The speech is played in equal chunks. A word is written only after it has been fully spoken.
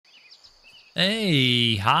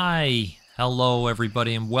Hey, hi, hello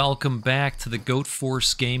everybody, and welcome back to the Goat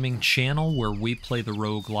Force Gaming channel where we play the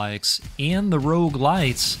roguelikes and the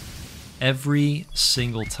roguelites every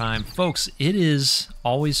single time. Folks, it is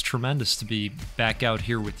always tremendous to be back out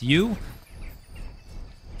here with you.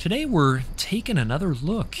 Today we're taking another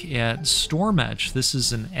look at StormEdge. This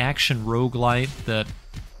is an action roguelite that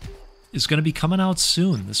is going to be coming out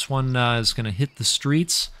soon. This one is going to hit the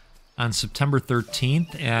streets on September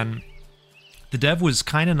 13th, and the dev was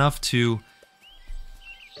kind enough to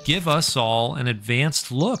give us all an advanced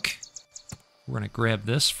look. We're going to grab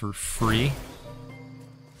this for free.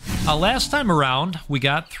 Last time around, we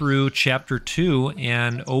got through Chapter 2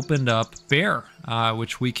 and opened up Bear,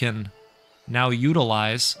 which we can now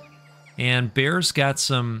utilize. And Bear's got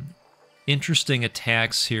some interesting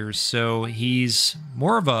attacks here. So he's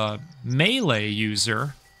more of a melee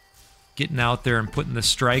user, getting out there and putting the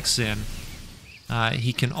strikes in.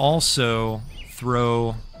 He can also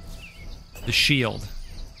throw the shield.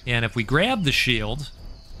 And if we grab the shield,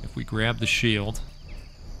 we're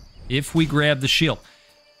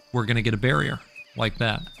going to get a barrier like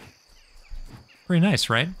that. Pretty nice,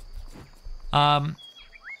 right? On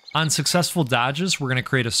successful dodges, we're going to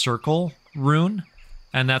create a circle rune,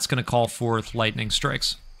 and that's going to call forth lightning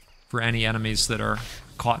strikes for any enemies that are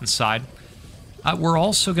caught inside. We're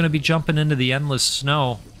also going to be jumping into the endless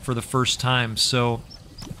snow for the first time, so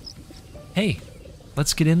hey,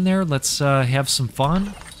 let's get in there, let's have some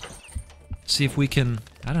fun. See if we can,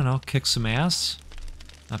 I don't know, kick some ass.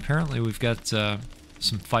 Apparently we've got some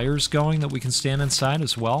fires going that we can stand inside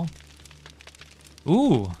as well.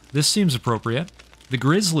 Ooh, this seems appropriate. The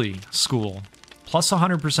Grizzly School. Plus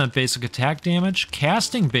 100% basic attack damage.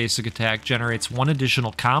 Casting basic attack generates 1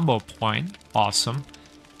 additional combo point. Awesome.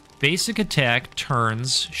 Basic attack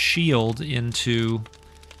turns shield into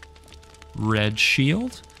red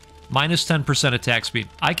shield. Minus 10% attack speed.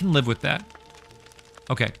 I can live with that.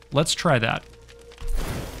 Okay, let's try that.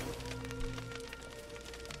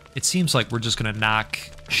 It seems like we're just gonna knock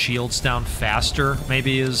shields down faster,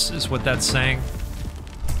 maybe is what that's saying.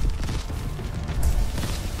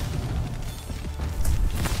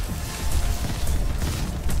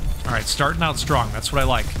 Alright, starting out strong. That's what I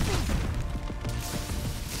like.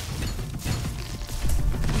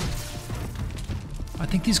 I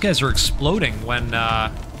think these guys are exploding when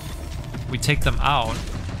we take them out.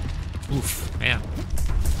 Oof, man.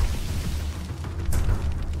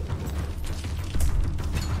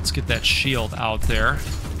 Let's get that shield out there.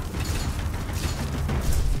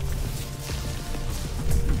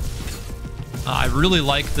 I really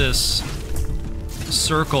like this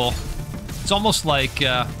circle. It's almost like,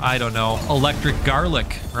 I don't know, electric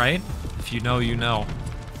garlic, right? If you know, you know.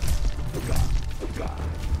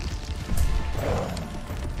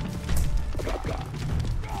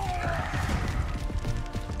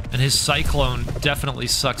 And his cyclone definitely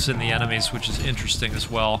sucks in the enemies, which is interesting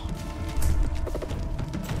as well.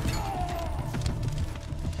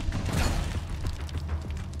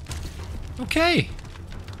 Okay.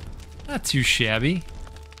 Not too shabby.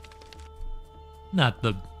 Not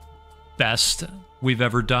the best we've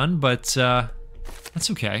ever done, but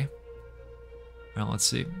that's okay. Well, let's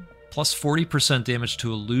see. Plus 40% damage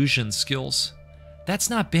to illusion skills.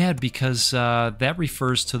 That's not bad because that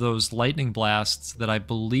refers to those lightning blasts that I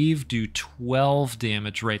believe do 12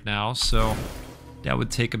 damage right now, so that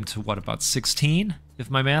would take them to, what, about 16?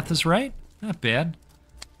 If my math is right? Not bad.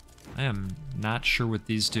 I am not sure what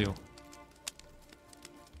these do.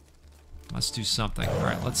 Let's do something.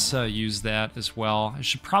 Alright, let's use that as well. I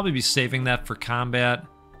should probably be saving that for combat.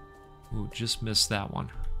 Ooh, just missed that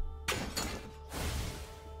one.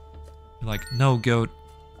 You're like, no, Goat.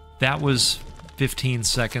 That was 15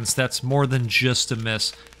 seconds. That's more than just a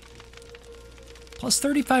miss. Plus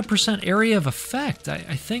 35% area of effect.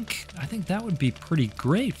 I think that would be pretty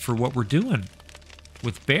great for what we're doing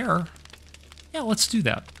with Bear. Yeah, let's do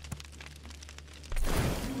that.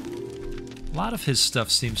 A lot of his stuff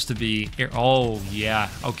seems to be oh yeah,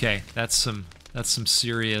 okay. That's some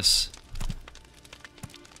serious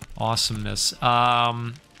awesomeness.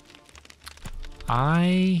 I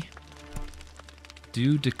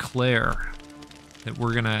do declare that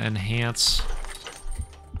we're gonna enhance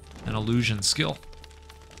an illusion skill.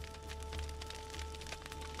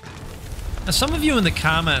 Now, some of you in the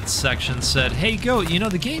comments section said, hey, Goat, you know,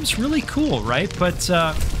 the game's really cool, right? But,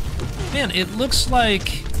 man, it looks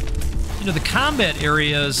like, you know, the combat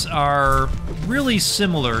areas are really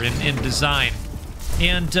similar in design.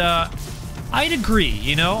 And I'd agree,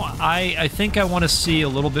 you know? I think I want to see a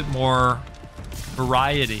little bit more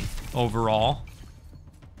variety overall.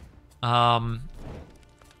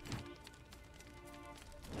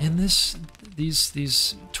 And this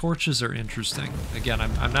these torches are interesting. Again,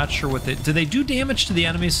 I'm not sure what do they do damage to the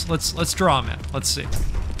enemies? Let's draw them in. Let's see.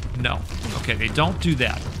 No. Okay, they don't do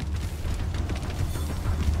that.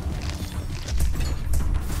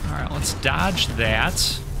 All right, let's dodge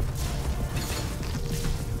that.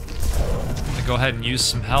 I'm gonna go ahead and use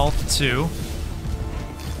some health too.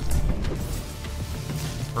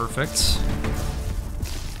 Perfect.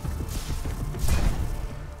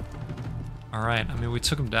 All right, I mean, we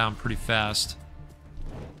took him down pretty fast.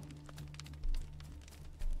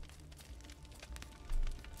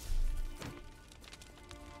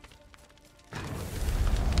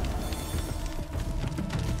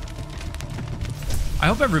 I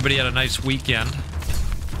hope everybody had a nice weekend.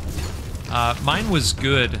 Mine was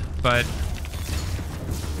good, but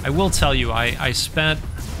I will tell you, I spent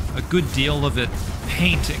a good deal of it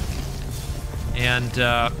painting.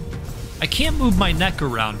 And I can't move my neck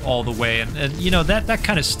around all the way, and you know, that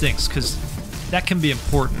kind of stinks, because that can be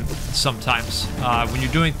important sometimes when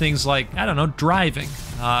you're doing things like, I don't know, driving,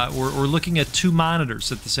 or looking at two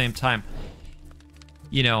monitors at the same time.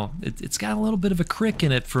 You know, it's got a little bit of a crick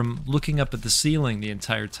in it from looking up at the ceiling the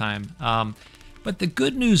entire time. But the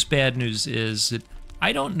good news, bad news is that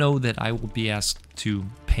I don't know that I will be asked to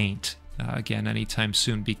paint again anytime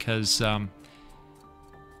soon, because,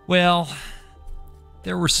 well,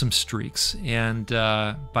 there were some streaks, and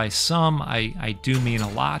by some, I do mean a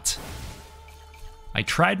lot. I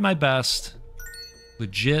tried my best,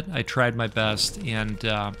 legit, I tried my best, and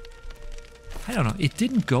I don't know, it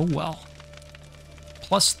didn't go well.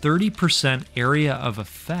 Plus 30% area of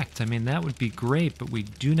effect. I mean, that would be great, but we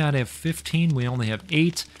do not have 15, we only have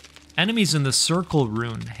 8. Enemies in the circle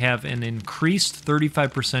rune have an increased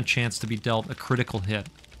 35% chance to be dealt a critical hit.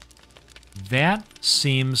 That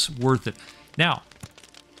seems worth it. Now,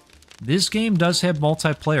 this game does have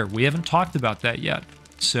multiplayer. We haven't talked about that yet.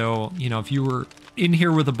 So, you know, if you were in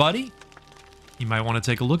here with a buddy, you might want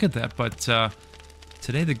to take a look at that. But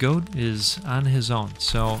today the GOAT is on his own.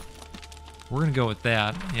 So we're going to go with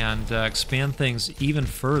that and expand things even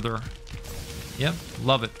further. Yep,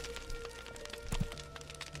 love it.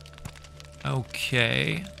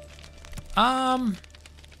 Okay. I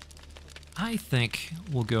think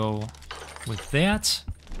we'll go with that.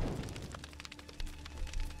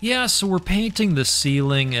 Yeah, so we're painting the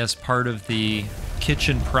ceiling as part of the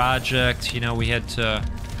kitchen project. You know, we had to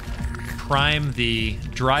prime the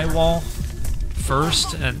drywall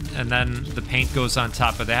first, and then the paint goes on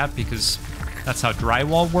top of that, because that's how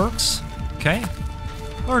drywall works. Okay.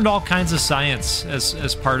 Learned all kinds of science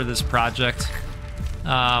as part of this project.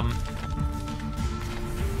 But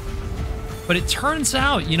it turns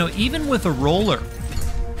out, you know, even with a roller,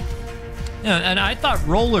 and I thought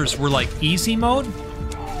rollers were like easy mode.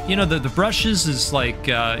 You know, the brushes is like,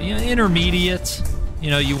 you know, intermediate. You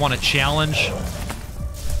know, you want to challenge.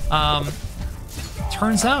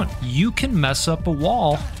 Turns out you can mess up a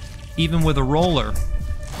wall even with a roller.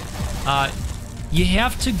 You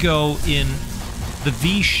have to go in the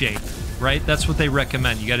V shape, right? That's what they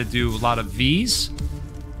recommend. You got to do a lot of Vs.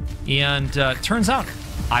 And turns out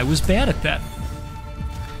I was bad at that.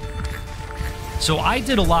 So I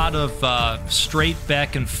did a lot of straight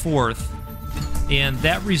back and forth. And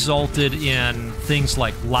that resulted in things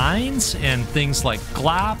like lines and things like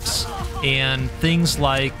glops and things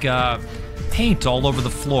like paint all over the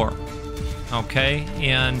floor. Okay?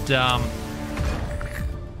 And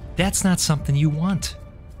that's not something you want.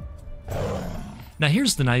 Now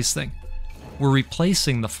here's the nice thing. We're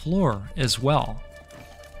replacing the floor as well.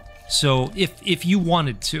 So if you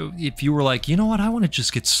wanted to, if you were like, you know what, I want to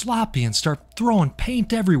just get sloppy and start throwing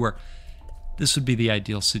paint everywhere, this would be the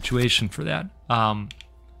ideal situation for that. My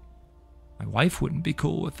wife wouldn't be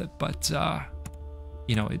cool with it, but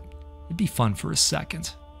you know, it'd be fun for a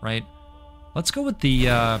second, right? Let's go with the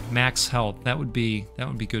max health. That would be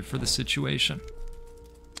good for the situation.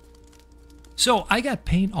 So I got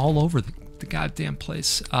paint all over the goddamn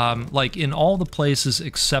place, like in all the places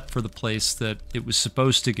except for the place that it was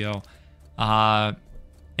supposed to go, and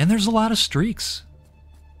there's a lot of streaks.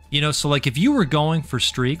 You know, so like if you were going for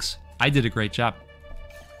streaks, I did a great job.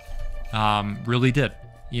 Really did.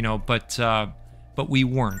 You know, but we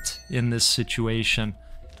weren't in this situation.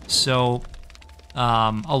 So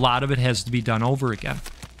a lot of it has to be done over again.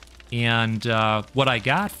 And what I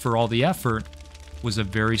got for all the effort was a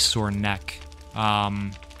very sore neck.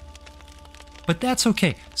 But that's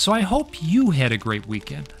okay. So I hope you had a great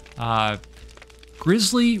weekend.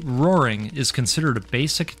 Grizzly Roaring is considered a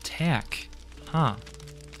basic attack. Huh.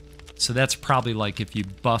 So that's probably like if you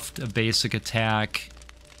buffed a basic attack,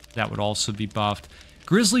 that would also be buffed.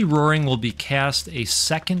 Grizzly Roaring will be cast a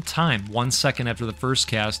second time, 1 second after the first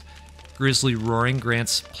cast. Grizzly Roaring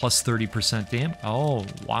grants plus 30% damage. Oh,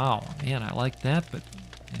 wow. Man, I like that, but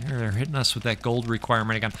they're hitting us with that gold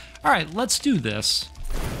requirement again. All right, let's do this.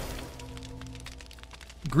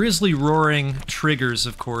 Grizzly Roaring triggers,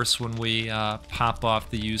 of course, when we pop off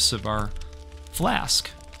the use of our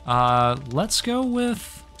flask. Let's go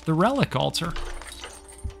with the Relic Altar.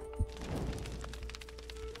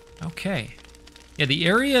 Okay. Yeah, the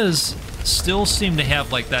areas still seem to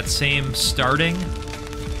have like that same starting,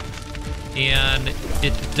 and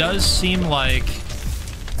it does seem like,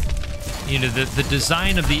 you know, the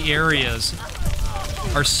design of the areas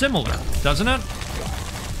are similar, doesn't it?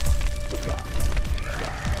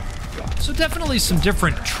 So definitely some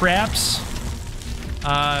different traps,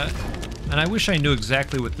 and I wish I knew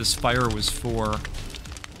exactly what this fire was for.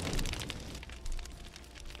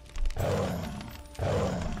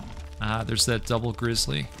 There's that double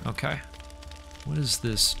grizzly. Okay. What does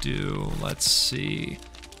this do? Let's see.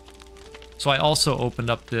 So I also opened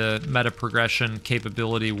up the meta progression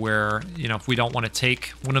capability where, you know, if we don't want to take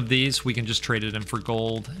one of these, we can just trade it in for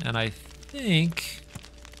gold. And I think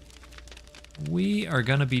we are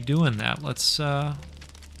going to be doing that. Let's turn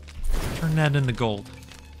that into gold.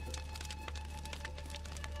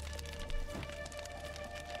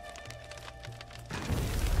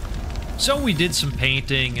 So we did some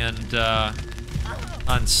painting, and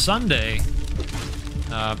on Sunday,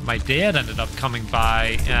 my dad ended up coming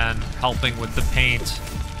by and helping with the paint.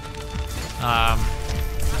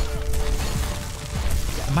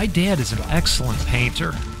 My dad is an excellent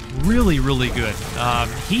painter. Really, really good.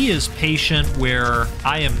 He is patient where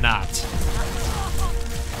I am not.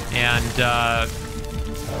 And,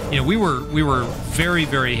 you know, we were very,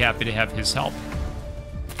 very happy to have his help.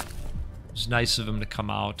 It was nice of him to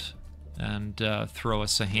come out and throw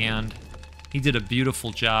us a hand. He did a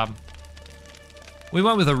beautiful job. We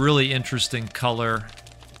went with a really interesting color.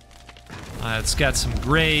 It's got some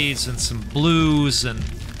grays and some blues, and,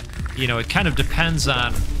 you know, it kind of depends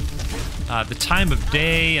on the time of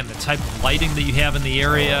day and the type of lighting that you have in the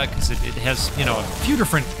area, because it has, you know, a few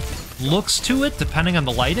different looks to it depending on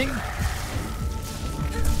the lighting.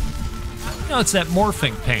 You know, it's that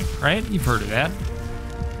morphing paint, right? You've heard of that.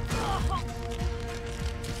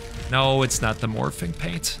 No, it's not the morphing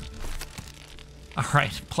paint. All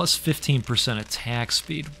right, plus 15% attack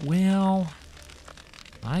speed. Well,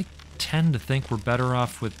 I tend to think we're better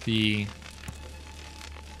off with the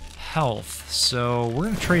health. So we're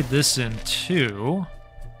going to trade this in too.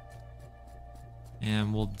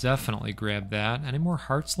 And we'll definitely grab that. Any more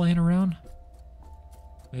hearts laying around?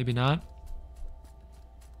 Maybe not.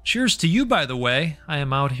 Cheers to you, by the way. I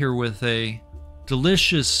am out here with a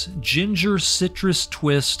delicious ginger citrus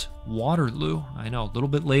twist Waterloo. I know, a little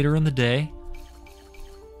bit later in the day.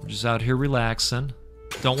 We're just out here relaxing.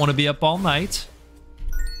 Don't want to be up all night.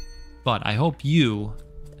 But I hope you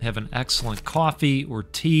have an excellent coffee or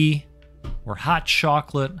tea or hot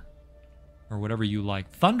chocolate or whatever you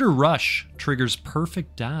like. Thunder Rush triggers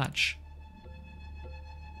perfect dodge.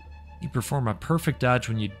 You perform a perfect dodge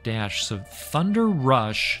when you dash. So Thunder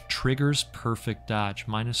Rush triggers perfect dodge.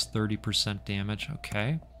 Minus 30% damage.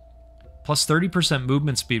 Okay. Plus 30%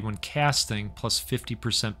 movement speed when casting. Plus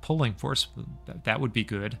 50% pulling force. That would be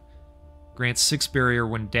good. Grants 6 barrier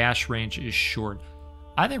when dash range is short.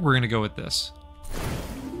 I think we're going to go with this.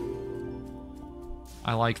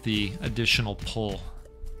 I like the additional pull.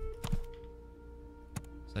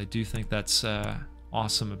 I do think that's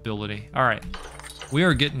awesome ability. All right. We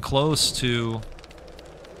are getting close to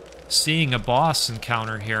seeing a boss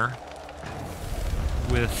encounter here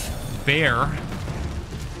with Bear.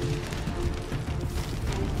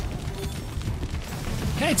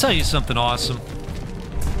 Can I tell you something awesome?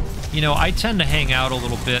 You know, I tend to hang out a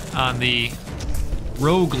little bit on the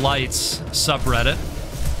Roguelites subreddit.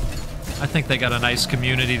 I think they got a nice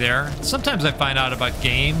community there. Sometimes I find out about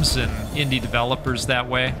games and indie developers that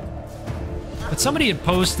way. But somebody had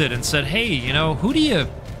posted and said, hey, you know, who do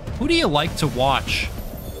you like to watch?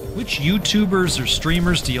 Which YouTubers or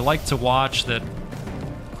streamers do you like to watch that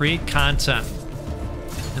create content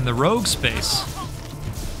in the rogue space?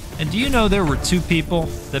 And do you know there were 2 people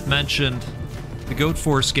that mentioned the Goat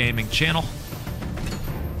Force Gaming channel?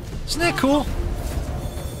 Isn't that cool?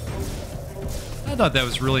 I thought that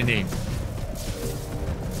was really neat.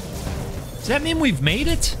 Does that mean we've made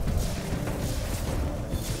it?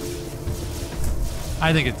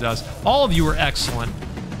 I think it does. All of you are excellent.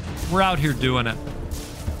 We're out here doing it.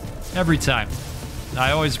 Every time.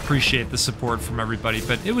 I always appreciate the support from everybody,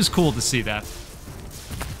 but it was cool to see that.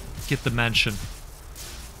 Get the mention.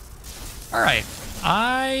 Alright.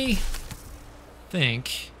 I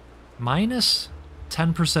think minus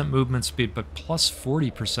 10% movement speed, but plus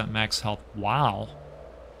 40% max health. Wow.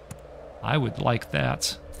 I would like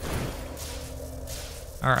that.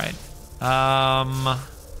 All right.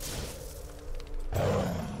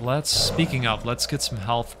 Speaking of, let's get some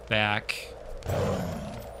health back.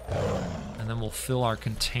 And then we'll fill our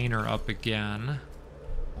container up again.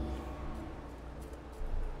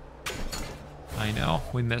 I know,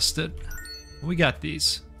 we missed it. We got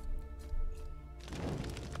these.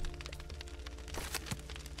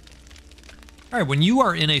 Alright, when you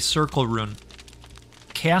are in a circle rune,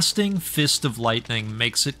 casting Fist of Lightning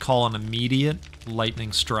makes it call an immediate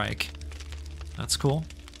lightning strike. That's cool.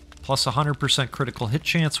 Plus 100% critical hit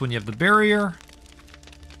chance when you have the barrier.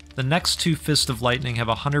 The next two Fist of Lightning have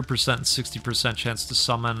 100% and 60% chance to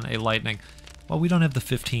summon a lightning. Well, we don't have the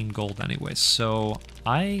 15 gold anyway, so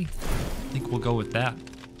I think we'll go with that.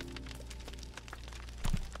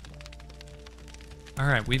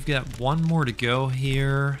 Alright, we've got one more to go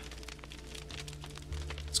here.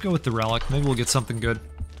 Let's go with the relic. Maybe we'll get something good.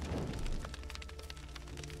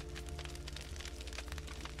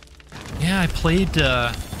 Yeah, I played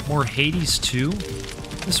more Hades 2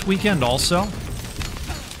 this weekend also.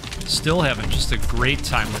 Still having just a great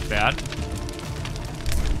time with that.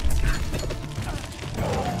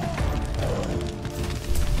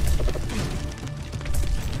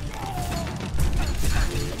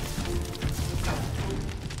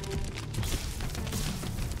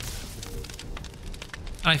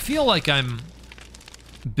 I feel like I'm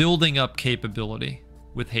building up capability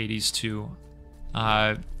with Hades 2.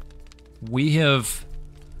 We have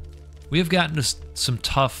gotten to some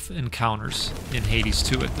tough encounters in Hades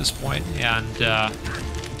 2 at this point, and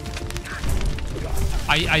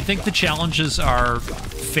I think the challenges are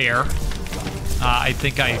fair. I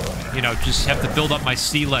think I, just have to build up my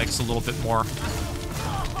sea legs a little bit more.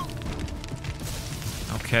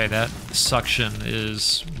 Okay, that suction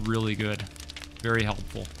is really good. Very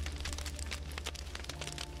helpful.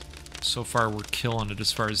 So far, we're killing it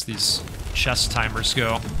as far as these chest timers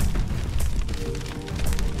go.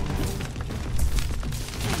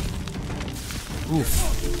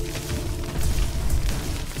 Oof.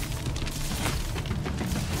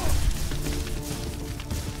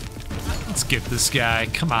 Let's get this guy.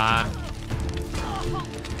 Come on.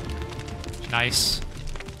 Nice.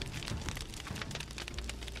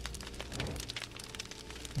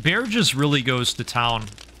 Bear just really goes to town.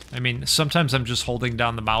 I mean, sometimes I'm just holding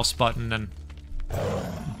down the mouse button and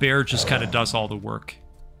Bear just kind of does all the work.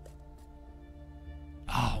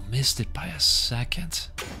 Oh, missed it by a second.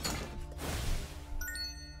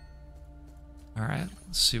 Alright,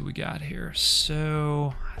 let's see what we got here.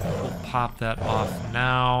 So, I think we'll pop that off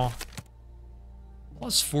now.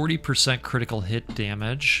 Plus 40% critical hit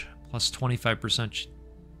damage. Plus 25%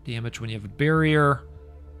 damage when you have a barrier.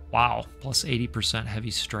 Wow, plus 80%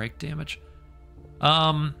 heavy strike damage.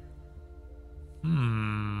 I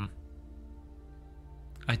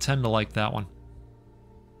tend to like that one.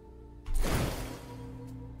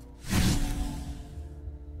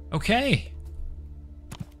 Okay.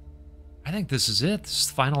 I think this is it. This is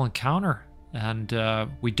the final encounter. And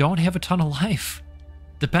we don't have a ton of life.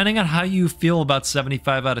 Depending on how you feel about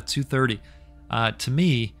 75 out of 230. To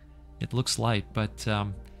me, it looks light, but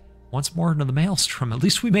once more into the maelstrom. At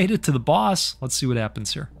least we made it to the boss. Let's see what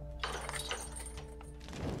happens here.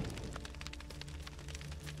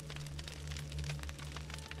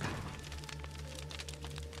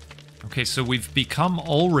 Okay, so we've become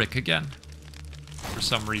Ulrich again. For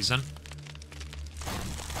some reason.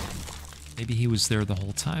 Maybe he was there the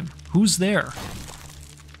whole time. Who's there?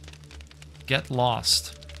 Get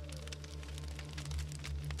lost.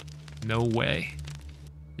 No way.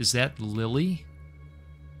 Is that Lily?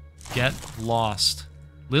 Get lost.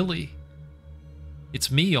 Lily. It's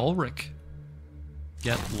me, Ulrich.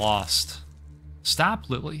 Get lost. Stop,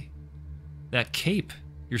 Lily. That cape.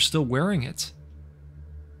 You're still wearing it.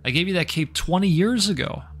 I gave you that cape 20 years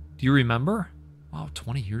ago. Do you remember? Wow,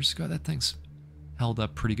 20 years ago? That thing's held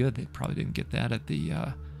up pretty good. They probably didn't get that at the,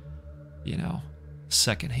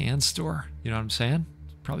 second-hand store. You know what I'm saying?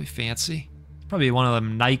 Probably fancy. Probably one of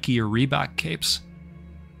them Nike or Reebok capes.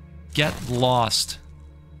 Get lost.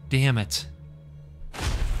 Damn it.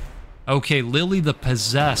 Okay, Lily the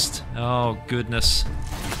Possessed. Oh, goodness.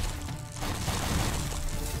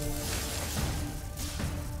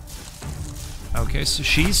 Okay, so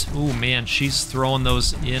she's... Oh, man, she's throwing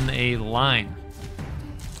those in a line.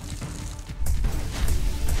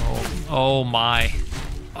 Oh, my.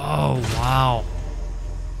 Oh, wow.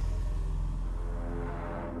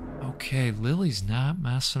 Okay, Lily's not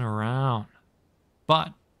messing around.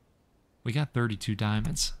 But we got 32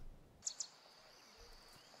 diamonds.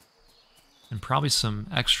 And probably some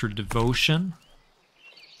extra devotion.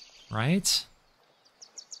 Right?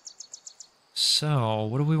 So,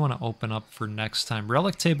 what do we want to open up for next time?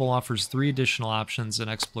 Relic Table offers 3 additional options in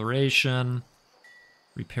exploration.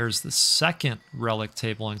 Repairs the second relic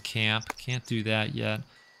table in camp. Can't do that yet.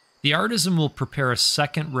 The artisan will prepare a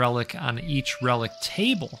second relic on each relic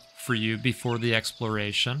table for you before the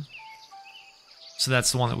exploration. So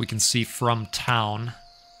that's the one that we can see from town.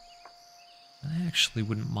 I actually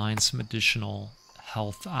wouldn't mind some additional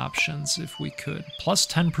health options if we could. Plus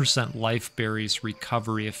 10% life berries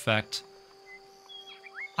recovery effect.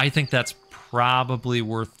 I think that's probably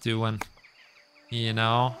worth doing. You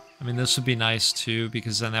know? I mean, this would be nice too,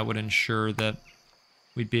 because then that would ensure that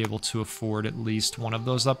we'd be able to afford at least one of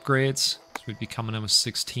those upgrades. So we'd be coming in with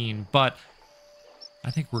 16, but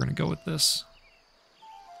I think we're going to go with this.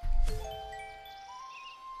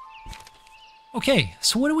 Okay,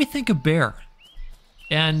 so what do we think of Bear?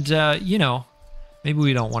 And, you know, maybe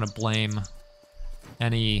we don't want to blame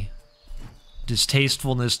any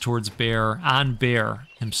distastefulness towards Bear on Bear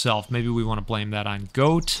himself. Maybe we want to blame that on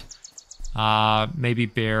Goat. Maybe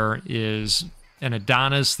Bear is an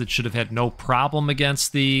Adonis that should have had no problem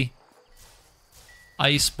against the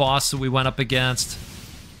ice boss that we went up against.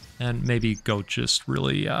 And maybe Goat just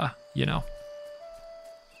really, you know,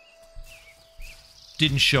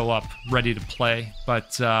 didn't show up ready to play.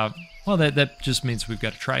 But, well, that just means we've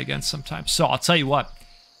got to try again sometime. So I'll tell you what,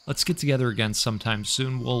 let's get together again sometime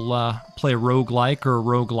soon. We'll play a roguelike or a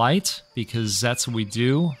roguelite, because that's what we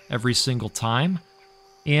do every single time.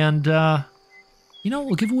 And, you know,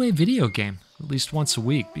 we'll give away a video game at least once a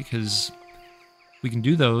week, because we can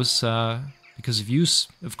do those because of you,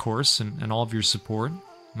 of course, and all of your support.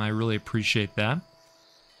 And I really appreciate that.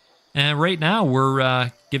 And right now,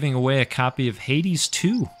 we're giving away a copy of Hades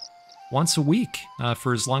 2 once a week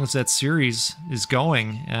for as long as that series is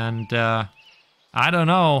going. And I don't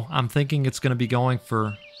know, I'm thinking it's going to be going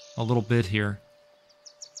for a little bit here.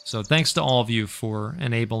 So thanks to all of you for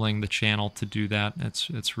enabling the channel to do that.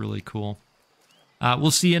 It's really cool.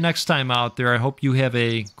 We'll see you next time out there. I hope you have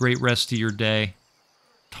a great rest of your day.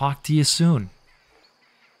 Talk to you soon.